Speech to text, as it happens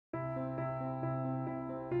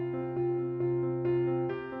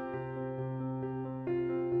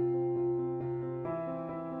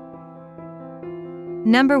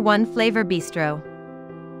Number 1. Flavor Bistro.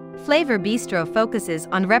 Flavor Bistro focuses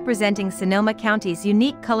on representing Sonoma County's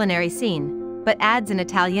unique culinary scene, but adds an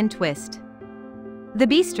Italian twist. The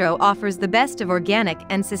bistro offers the best of organic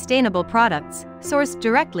and sustainable products, sourced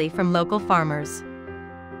directly from local farmers.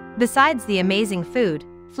 Besides the amazing food,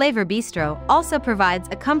 Flavor Bistro also provides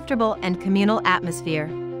a comfortable and communal atmosphere.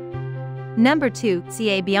 Number 2.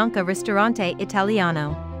 Ca Bianca Ristorante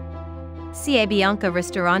Italiano. Ca Bianca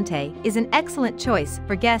Ristorante is an excellent choice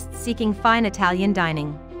for guests seeking fine Italian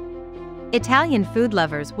dining. Italian food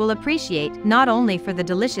lovers will appreciate not only for the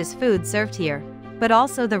delicious food served here, but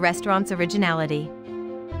also the restaurant's originality.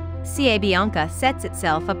 Ca Bianca sets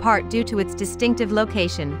itself apart due to its distinctive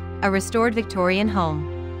location, a restored Victorian home.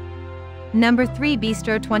 Number 3.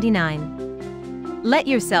 Bistro 29. Let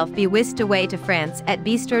yourself be whisked away to France at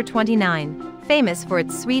Bistro 29, famous for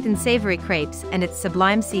its sweet and savory crepes and its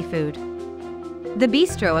sublime seafood. The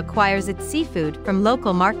bistro acquires its seafood from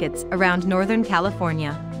local markets around Northern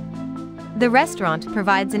California. The restaurant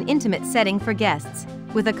provides an intimate setting for guests,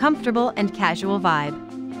 with a comfortable and casual vibe.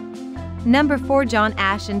 Number 4. John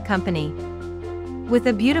Ash & Company. With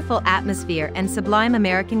a beautiful atmosphere and sublime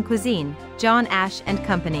American cuisine, John Ash &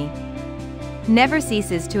 Company never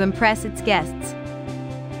ceases to impress its guests.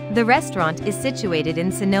 The restaurant is situated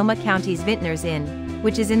in Sonoma County's Vintners Inn,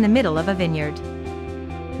 which is in the middle of a vineyard.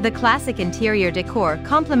 The classic interior decor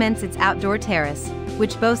complements its outdoor terrace,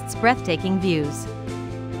 which boasts breathtaking views.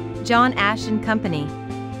 John Ash & Company.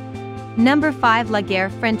 Number 5. La Guerre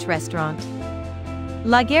French Restaurant.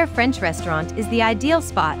 La Guerre French Restaurant is the ideal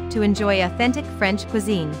spot to enjoy authentic French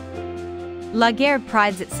cuisine. La Guerre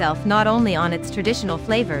prides itself not only on its traditional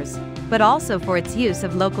flavors, but also for its use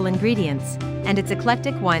of local ingredients and its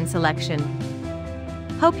eclectic wine selection.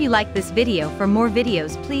 Hope you liked this video. For more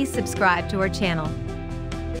videos, please subscribe to our channel.